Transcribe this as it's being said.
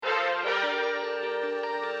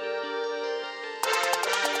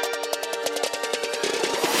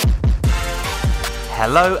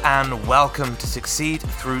Hello and welcome to Succeed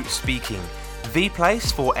Through Speaking, the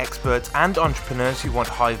place for experts and entrepreneurs who want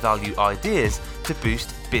high-value ideas to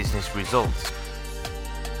boost business results.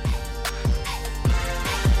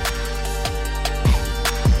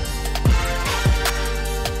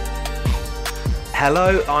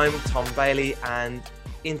 Hello, I'm Tom Bailey, and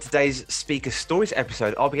in today's Speaker Stories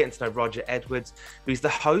episode, I'll be getting to know Roger Edwards, who's the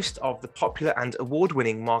host of the popular and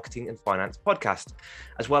award-winning Marketing and Finance podcast,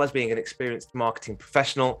 as well as being an experienced marketing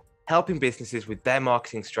professional, helping businesses with their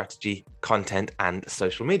marketing strategy, content, and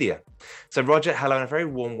social media. So Roger, hello, and a very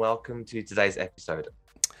warm welcome to today's episode.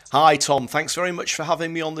 Hi, Tom. Thanks very much for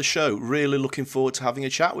having me on the show. Really looking forward to having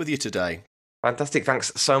a chat with you today. Fantastic.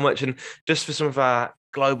 Thanks so much. And just for some of our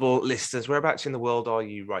global listeners, whereabouts in the world are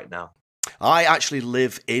you right now? I actually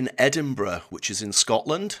live in Edinburgh, which is in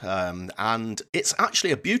Scotland, and it's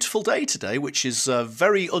actually a beautiful day today, which is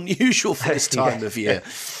very unusual for this time of year.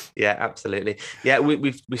 Yeah, absolutely. Yeah,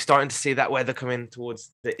 we're starting to see that weather coming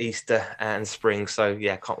towards the Easter and spring. So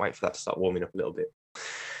yeah, can't wait for that to start warming up a little bit.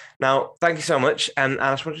 Now, thank you so much. And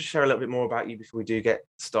I just wanted to share a little bit more about you before we do get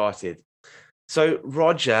started. So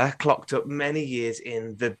Roger clocked up many years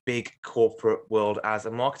in the big corporate world as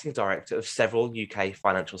a marketing director of several UK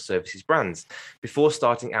financial services brands before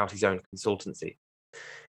starting out his own consultancy.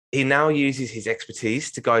 He now uses his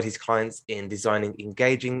expertise to guide his clients in designing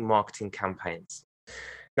engaging marketing campaigns.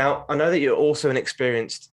 Now, I know that you're also an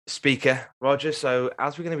experienced speaker, Roger, so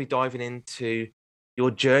as we're going to be diving into your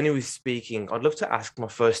journey with speaking, I'd love to ask my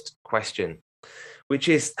first question, which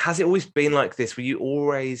is, has it always been like this? Were you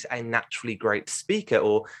always a naturally great speaker,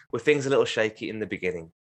 or were things a little shaky in the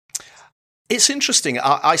beginning? It's interesting.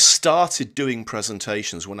 I started doing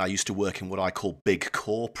presentations when I used to work in what I call big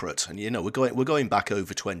corporate, and we're going back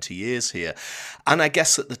over 20 years here. And I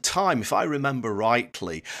guess at the time, if I remember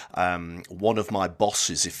rightly, one of my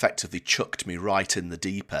bosses effectively chucked me right in the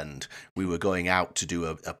deep end. We were going out to do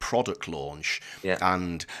a product launch,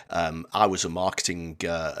 and I was a marketing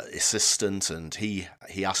assistant, and he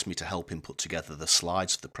asked me to help him put together the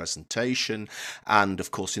slides for the presentation. And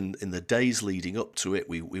of course, in the days leading up to it,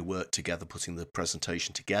 we worked together, putting the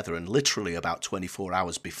presentation together, and literally about 24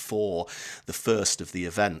 hours before the first of the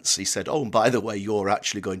events, he said, "Oh, and by the way, you're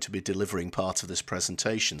actually going to be delivering part of this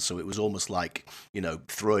presentation." So it was almost like,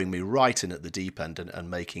 throwing me right in at the deep end and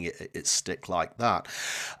making it stick like that.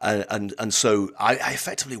 And so I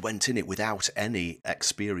effectively went in it without any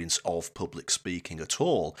experience of public speaking at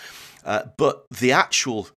all. But the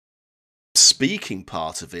actual speaking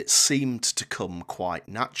part of it seemed to come quite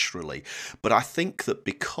naturally. But I think that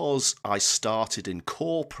because I started in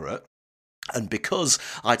corporate, and because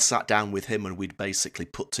I'd sat down with him and we'd basically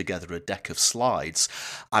put together a deck of slides,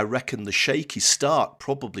 I reckon the shaky start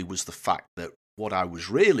probably was the fact that what I was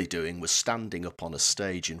really doing was standing up on a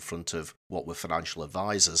stage in front of what were financial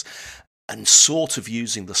advisors and sort of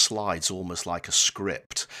using the slides almost like a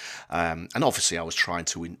script. And obviously I was trying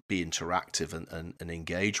to be interactive and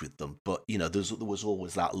engage with them. But, there was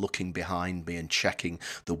always that looking behind me and checking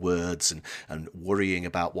the words and worrying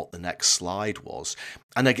about what the next slide was.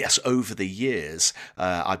 And I guess over the years,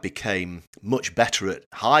 I became much better at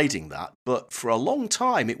hiding that. But for a long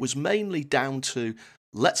time, it was mainly down to,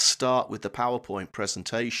 let's start with the PowerPoint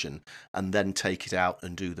presentation and then take it out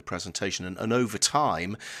and do the presentation. And over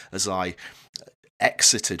time, as I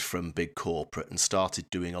exited from big corporate and started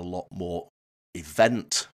doing a lot more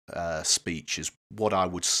event speeches, what I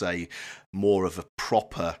would say more of a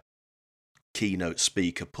proper keynote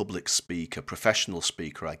speaker, public speaker, professional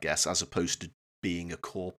speaker, I guess, as opposed to being a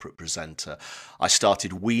corporate presenter, I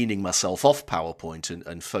started weaning myself off PowerPoint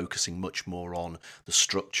and focusing much more on the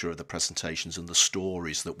structure of the presentations and the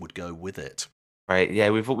stories that would go with it. Right. Yeah,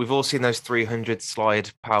 we've all seen those 300 slide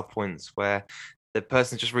PowerPoints where the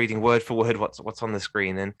person's just reading word for word what's on the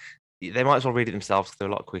screen, and they might as well read it themselves because they're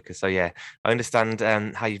a lot quicker. So yeah, I understand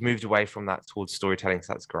how you've moved away from that towards storytelling.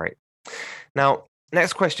 So that's great. Now,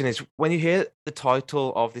 next question is, when you hear the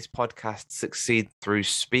title of this podcast, Succeed Through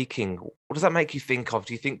Speaking, what does that make you think of?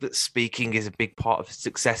 Do you think that speaking is a big part of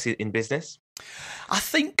success in business? I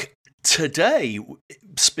think today,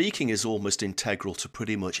 speaking is almost integral to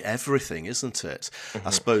pretty much everything, isn't it? Mm-hmm.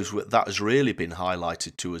 I suppose that has really been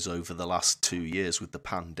highlighted to us over the last 2 years with the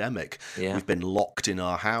pandemic. Yeah. We've been locked in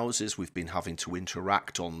our houses. We've been having to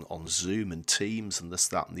interact on Zoom and Teams and this,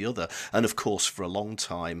 that and the other. And of course, for a long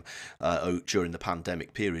time during the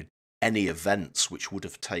pandemic period, any events which would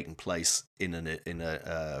have taken place in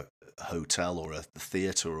a hotel or a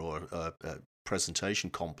theatre or a presentation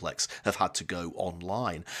complex have had to go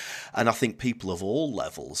online. And I think people of all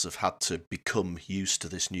levels have had to become used to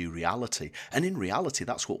this new reality. And in reality,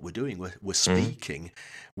 that's what we're doing. We're speaking,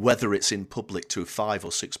 whether it's in public to 5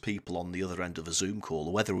 or 6 people on the other end of a Zoom call,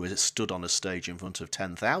 or whether we're stood on a stage in front of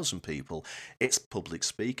 10,000 people, it's public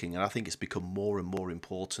speaking. And I think it's become more and more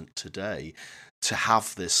important today to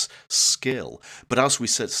have this skill. But as we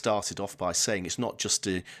started off by saying, it's not just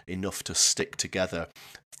enough to stick together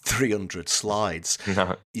 300 slides.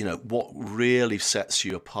 No. You know, what really sets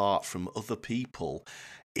you apart from other people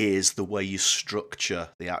is the way you structure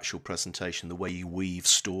the actual presentation, the way you weave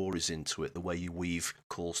stories into it, the way you weave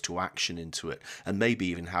calls to action into it, and maybe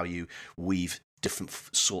even how you weave different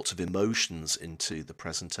sorts of emotions into the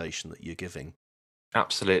presentation that you're giving.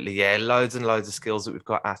 Absolutely, yeah, loads and loads of skills that we've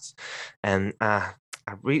got at, and a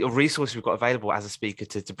resource we've got available as a speaker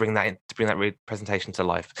to bring that in, to bring that presentation to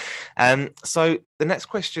life. So the next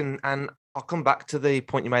question, and I'll come back to the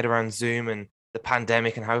point you made around Zoom and the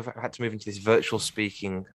pandemic and how we've had to move into this virtual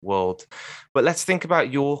speaking world. But let's think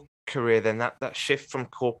about your career then, that shift from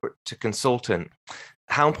corporate to consultant.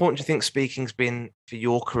 How important do you think speaking's been for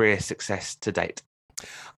your career success to date?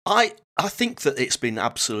 I think that it's been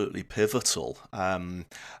absolutely pivotal.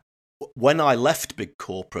 When I left big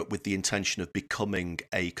corporate with the intention of becoming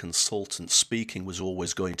a consultant, speaking was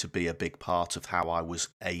always going to be a big part of how I was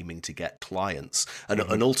aiming to get clients.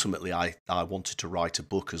 And ultimately, I wanted to write a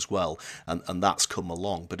book as well, and that's come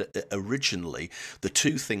along. But originally, the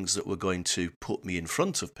two things that were going to put me in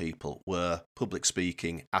front of people were public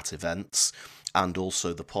speaking at events, and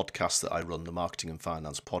also the podcast that I run, the Marketing and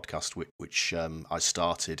Finance podcast, which I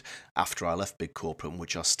started after I left big corporate, and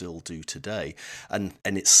which I still do today. And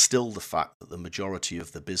it's still the fact that the majority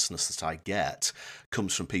of the business that I get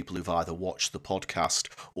comes from people who've either watched the podcast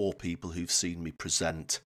or people who've seen me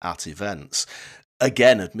present at events.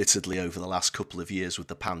 Again, admittedly, over the last couple of years with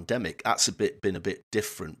the pandemic, that's been a bit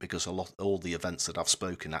different, because all the events that I've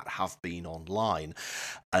spoken at have been online.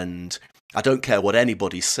 And I don't care what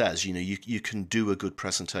anybody says, you know, you can do a good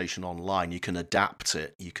presentation online, you can adapt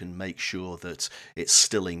it, you can make sure that it's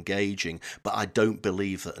still engaging. But I don't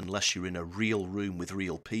believe that unless you're in a real room with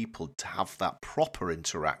real people to have that proper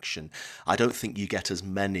interaction, I don't think you get as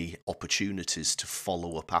many opportunities to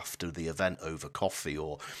follow up after the event over coffee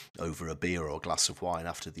or over a beer or a glass of wine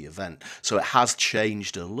after the event. So it has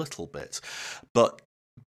changed a little bit, but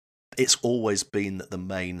it's always been the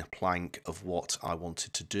main plank of what I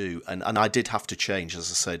wanted to do. And I did have to change, as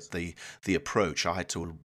I said, the approach. I had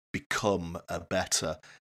to become a better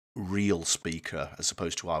real speaker, as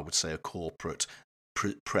opposed to, I would say, a corporate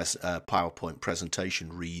PowerPoint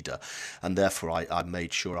presentation reader. And therefore, I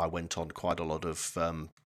made sure I went on quite a lot of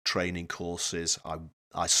training courses.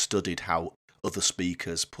 I studied how other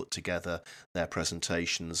speakers put together their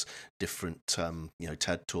presentations, different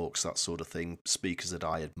TED Talks, that sort of thing, speakers that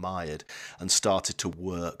I admired, and started to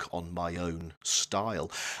work on my own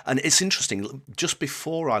style. And it's interesting, just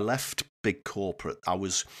before I left big corporate, I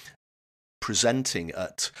was presenting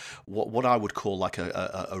at what I would call like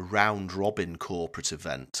a round robin corporate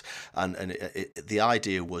event, and the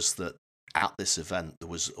idea was that at this event there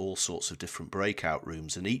was all sorts of different breakout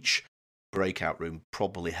rooms, and each breakout room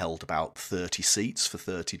probably held about 30 seats for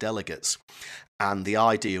 30 delegates. And the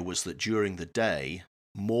idea was that during the day,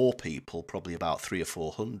 more people, probably about 300 or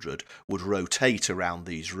 400, would rotate around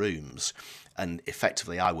these rooms. And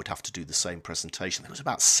effectively, I would have to do the same presentation. There was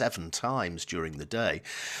about 7 times during the day.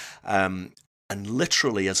 And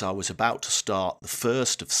literally, as I was about to start the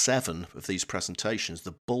first of 7 of these presentations,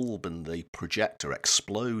 the bulb and the projector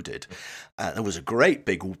exploded. There was a great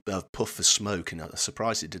big puff of smoke, and I'm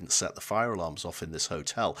surprised it didn't set the fire alarms off in this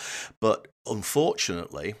hotel. But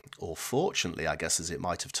unfortunately, or fortunately, I guess, as it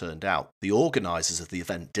might have turned out, the organisers of the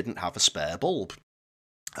event didn't have a spare bulb.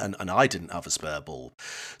 And I didn't have a spare bulb.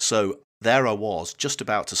 So there I was, just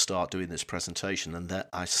about to start doing this presentation, and then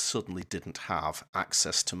I suddenly didn't have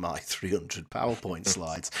access to my 300 PowerPoint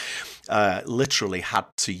slides. Literally had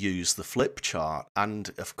to use the flip chart.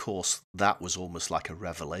 And of course, that was almost like a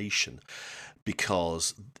revelation,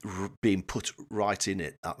 because being put right in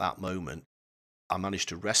it at that moment, I managed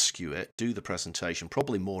to rescue it, do the presentation,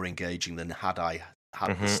 probably more engaging than had I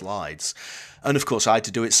had the slides. And of course, I had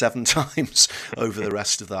to do it 7 times over the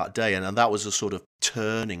rest of that day. And that was a sort of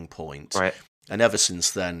turning point. Right. And ever since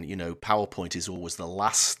then, you know, PowerPoint is always the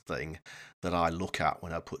last thing that I look at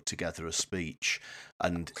when I put together a speech.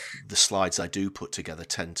 And the slides I do put together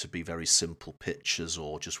tend to be very simple pictures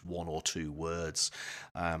or just 1 or 2 words.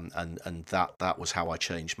 And that was how I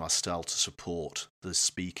changed my style to support the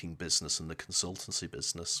speaking business and the consultancy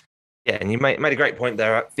business. Yeah, and you made a great point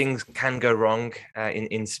there. Things can go wrong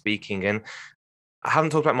in speaking, and I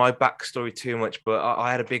haven't talked about my backstory too much, but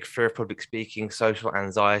I had a big fear of public speaking, social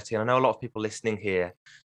anxiety, and I know a lot of people listening here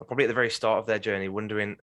are probably at the very start of their journey,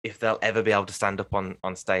 wondering if they'll ever be able to stand up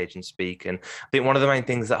on stage and speak. And I think one of the main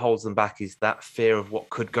things that holds them back is that fear of what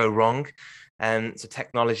could go wrong. And so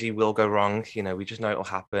technology will go wrong. We just know it'll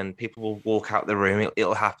happen. People will walk out the room.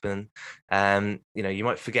 It'll happen. You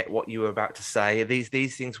might forget what you were about to say.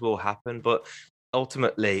 These things will happen, but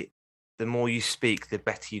ultimately, the more you speak, the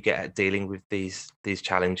better you get at dealing with these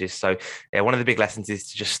challenges. So, yeah, one of the big lessons is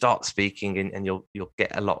to just start speaking, and you'll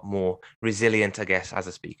get a lot more resilient, I guess, as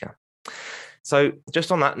a speaker. So,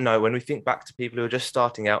 just on that note, when we think back to people who are just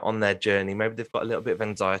starting out on their journey, maybe they've got a little bit of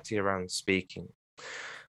anxiety around speaking.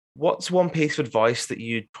 What's one piece of advice that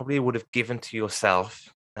you probably would have given to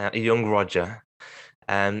yourself, a young Roger,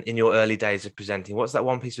 in your early days of presenting? What's that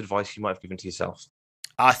one piece of advice you might have given to yourself?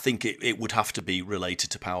 I think it would have to be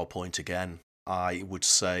related to PowerPoint again. I would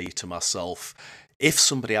say to myself, if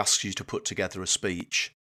somebody asks you to put together a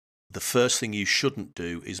speech, the first thing you shouldn't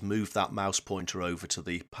do is move that mouse pointer over to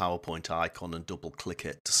the PowerPoint icon and double click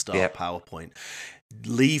it to start PowerPoint.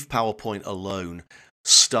 Leave PowerPoint alone.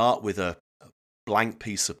 Start with a blank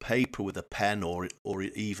piece of paper with a pen or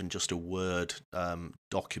even just a Word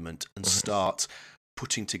document and start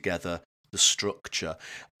putting together the structure.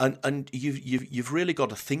 And you've really got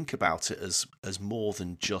to think about it as more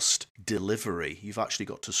than just delivery. You've actually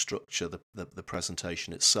got to structure the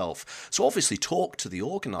presentation itself. So obviously talk to the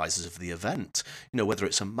organisers of the event, whether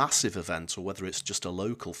it's a massive event or whether it's just a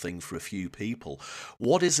local thing for a few people.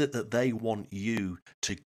 What is it that they want you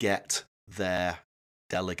to get their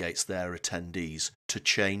delegates, their attendees, to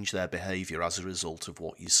change their behaviour as a result of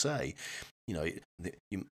what you say?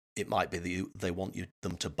 It might be that they want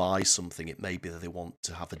them to buy something. It may be that they want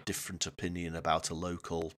to have a different opinion about a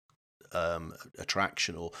local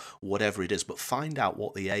attraction or whatever it is. But find out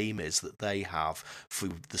what the aim is that they have for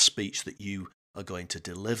the speech that you are going to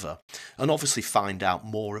deliver. And obviously find out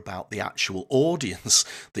more about the actual audience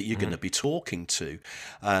that you're going to be talking to.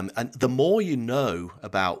 And the more you know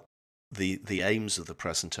about the aims of the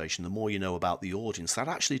presentation, the more you know about the audience, that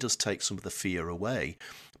actually does take some of the fear away,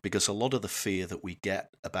 because a lot of the fear that we get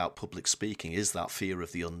about public speaking is that fear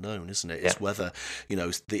of the unknown, isn't it? Yeah. It's whether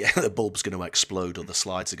the bulb's going to explode or the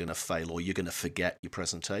slides are going to fail or you're going to forget your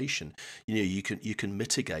presentation. You can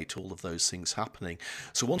mitigate all of those things happening.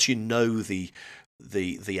 So once you know the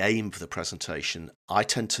aim for the presentation, I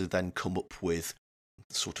tend to then come up with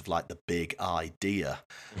sort of like the big idea,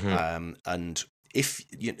 and if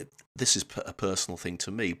this is a personal thing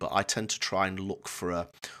to me, but I tend to try and look for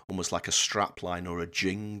almost like a strapline or a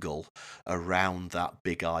jingle around that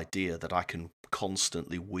big idea that I can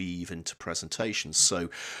constantly weave into presentations. So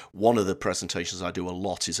one of the presentations I do a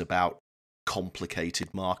lot is about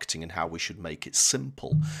complicated marketing and how we should make it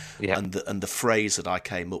simple. Yeah. And the phrase that I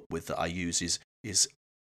came up with that I use is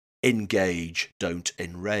engage, don't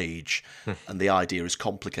enrage. And the idea is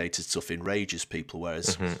complicated stuff enrages people,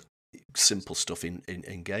 whereas simple stuff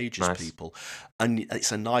engages people. And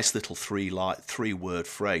it's a nice little three-word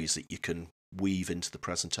phrase that you can weave into the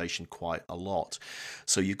presentation quite a lot.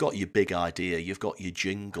 So you've got your big idea, you've got your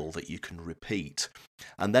jingle that you can repeat,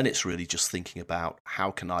 and then it's really just thinking about how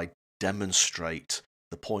can I demonstrate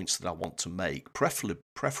the points that I want to make,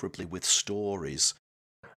 preferably with stories.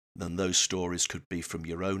 Then those stories could be from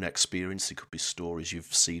your own experience. They could be stories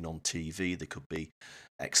you've seen on TV. They could be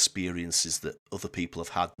experiences that other people have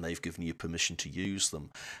had and they've given you permission to use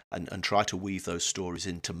them, and try to weave those stories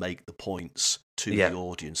in to make the points to the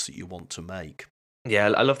audience that you want to make.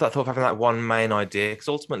 Yeah, I love that thought of having that one main idea, because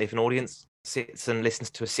ultimately if an audience sits and listens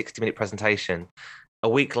to a 60-minute presentation, a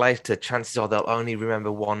week later, chances are they'll only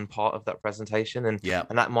remember one part of that presentation, and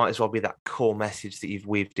that might as well be that core message that you've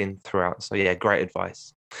weaved in throughout. So yeah, great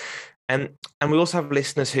advice. And we also have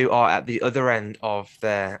listeners who are at the other end of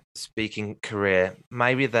their speaking career.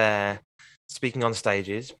 Maybe they're speaking on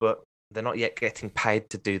stages, but they're not yet getting paid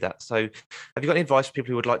to do that. So have you got any advice for people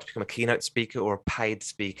who would like to become a keynote speaker or a paid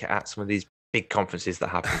speaker at some of these big conferences that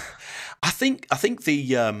happen? I think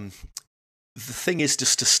the thing is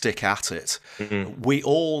just to stick at it. We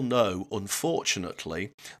all know,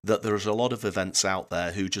 unfortunately, that there's a lot of events out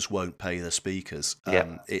there who just won't pay their speakers.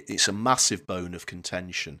 It's a massive bone of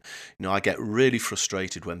contention. I get really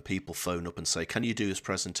frustrated when people phone up and say, can you do this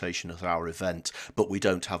presentation at our event, but we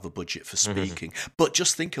don't have a budget for speaking. But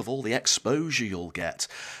just think of all the exposure you'll get.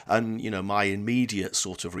 And, my immediate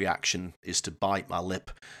sort of reaction is to bite my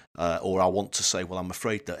lip or I want to say, well, I'm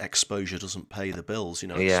afraid that exposure doesn't pay the bills.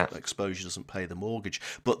 Yeah. Exposure doesn't pay the mortgage.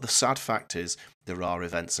 But the sad fact is, there are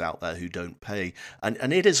events out there who don't pay,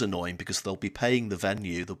 and it is annoying because they'll be paying the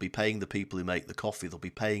venue, they'll be paying the people who make the coffee, they'll be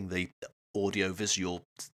paying the audio-visual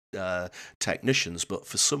technicians, but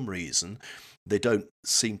for some reason they don't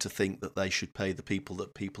seem to think that they should pay the people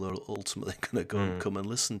that people are ultimately going to go and come and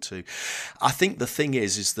listen to. I think the thing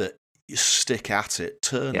is that you stick at it,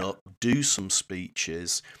 turn up, do some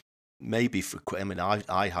speeches. Maybe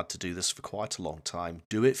I had to do this for quite a long time.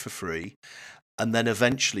 Do it for free, and then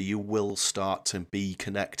eventually you will start to be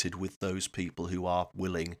connected with those people who are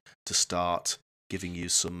willing to start giving you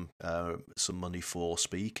some money for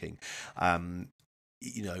speaking.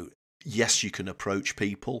 Yes, you can approach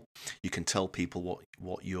people, you can tell people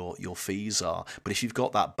what your fees are, but if you've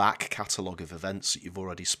got that back catalogue of events that you've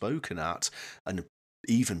already spoken at, and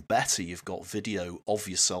even better, you've got video of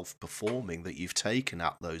yourself performing that you've taken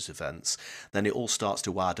at those events, then it all starts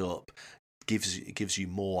to add up. It gives you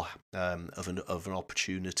more of an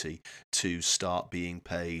opportunity to start being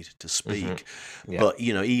paid to speak. But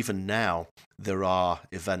even now there are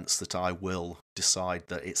events that I will decide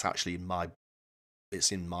that it's actually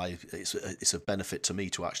it's a benefit to me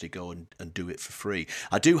to actually go and do it for free.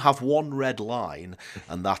 I do have one red line,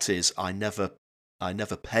 and that is I never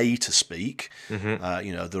pay to speak.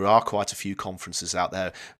 There are quite a few conferences out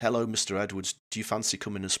there. Hello, Mr. Edwards, do you fancy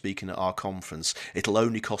coming and speaking at our conference? It'll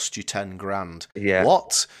only cost you 10 grand. Yeah.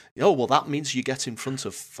 What? Oh, well, that means you get in front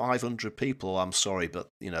of 500 people. I'm sorry, but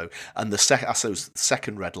and the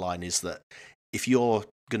second red line is that if you're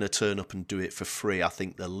going to turn up and do it for free, I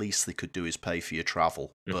think the least they could do is pay for your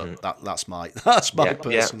travel. But that's my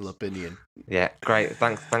personal opinion. Yeah, great.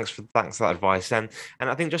 Thanks for that advice. And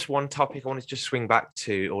I think just one topic I wanted to just swing back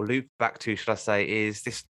to, or loop back to, should I say, is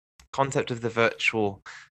this concept of the virtual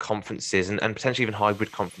conferences and potentially even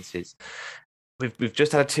hybrid conferences. We've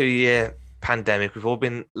just had a 2-year pandemic. We've all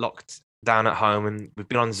been locked down at home, and we've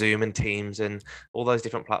been on Zoom and Teams and all those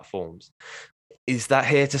different platforms. Is that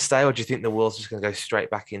here to stay, or do you think the world's just going to go straight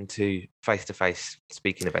back into face-to-face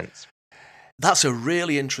speaking events? That's a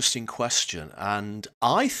really interesting question, and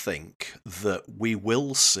I think that we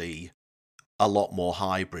will see a lot more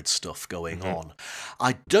hybrid stuff going on.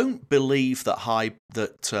 I don't believe that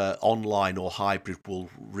online or hybrid will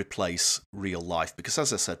replace real life, because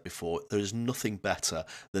as I said before, there is nothing better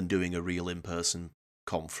than doing a real in-person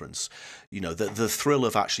conference. The thrill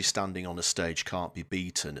of actually standing on a stage can't be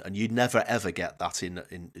beaten, and you never ever get that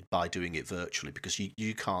in by doing it virtually, because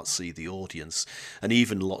you can't see the audience, and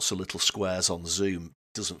even lots of little squares on Zoom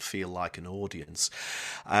doesn't feel like an audience.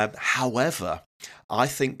 However, I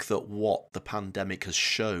think that what the pandemic has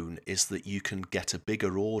shown is that you can get a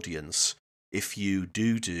bigger audience if you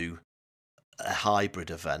do a hybrid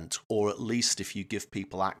event, or at least if you give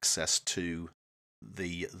people access to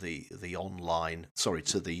the online,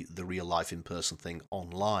 to the real life in-person thing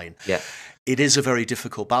online. Yeah. It is a very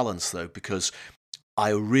difficult balance though, because I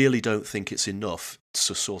really don't think it's enough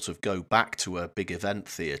to sort of go back to a big event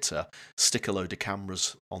theatre, stick a load of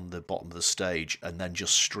cameras on the bottom of the stage, and then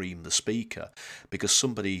just stream the speaker, because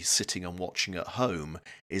somebody sitting and watching at home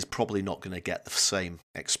is probably not going to get the same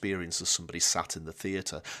experience as somebody sat in the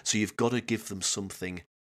theatre. So you've got to give them something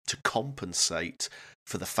to compensate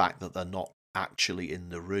for the fact that they're not actually in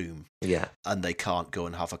the room, and they can't go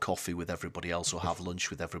and have a coffee with everybody else, or have lunch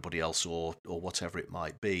with everybody else, or whatever it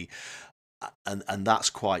might be, and that's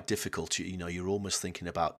quite difficult. You're almost thinking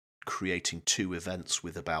about creating 2 events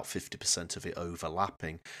with about 50% of it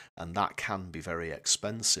overlapping, and that can be very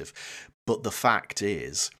expensive. But the fact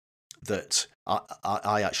is that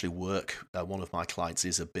I actually work, one of my clients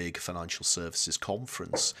is a big financial services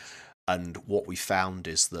conference, and what we found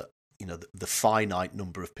is that the finite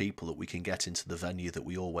number of people that we can get into the venue that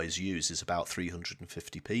we always use is about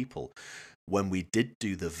 350 people. When we did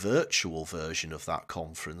do the virtual version of that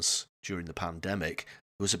conference during the pandemic,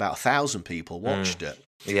 there was about 1,000 people watched it.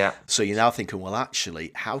 Yeah. So you're now thinking, well,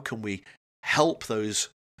 actually, how can we help those,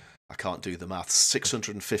 I can't do the maths,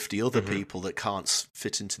 650 other people that can't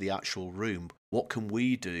fit into the actual room? What can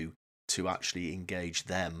we do to actually engage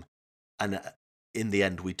them? And in the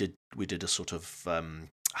end, we did a sort of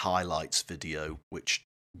highlights video, which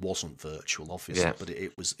wasn't virtual, obviously, but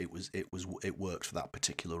it worked for that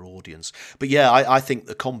particular audience. But yeah, I think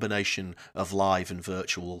the combination of live and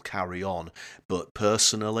virtual will carry on. But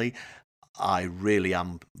personally, I really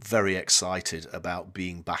am very excited about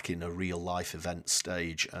being back in a real life event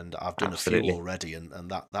stage, and I've done a few already, and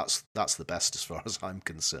that's the best as far as I'm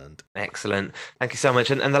concerned. Excellent, thank you so much.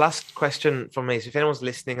 And the last question from me is, if anyone's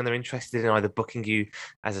listening and they're interested in either booking you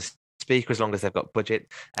as a speaker, as long as they've got budget,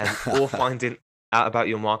 or finding out about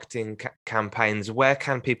your marketing campaigns, where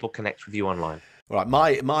can people connect with you online? Right,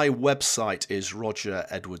 my website is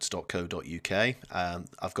rogeredwards.co.uk.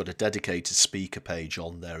 I've got a dedicated speaker page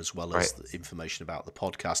on there as well as the information about the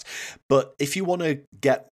podcast. But if you want to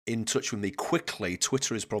get in touch with me quickly,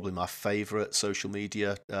 Twitter is probably my favourite social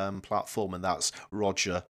media platform, and that's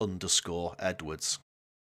Roger_Edwards.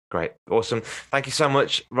 Great. Awesome. Thank you so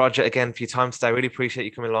much, Roger, again, for your time today. I really appreciate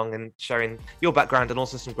you coming along and sharing your background and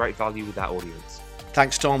also some great value with that audience.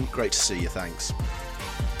 Thanks, Tom. Great to see you. Thanks.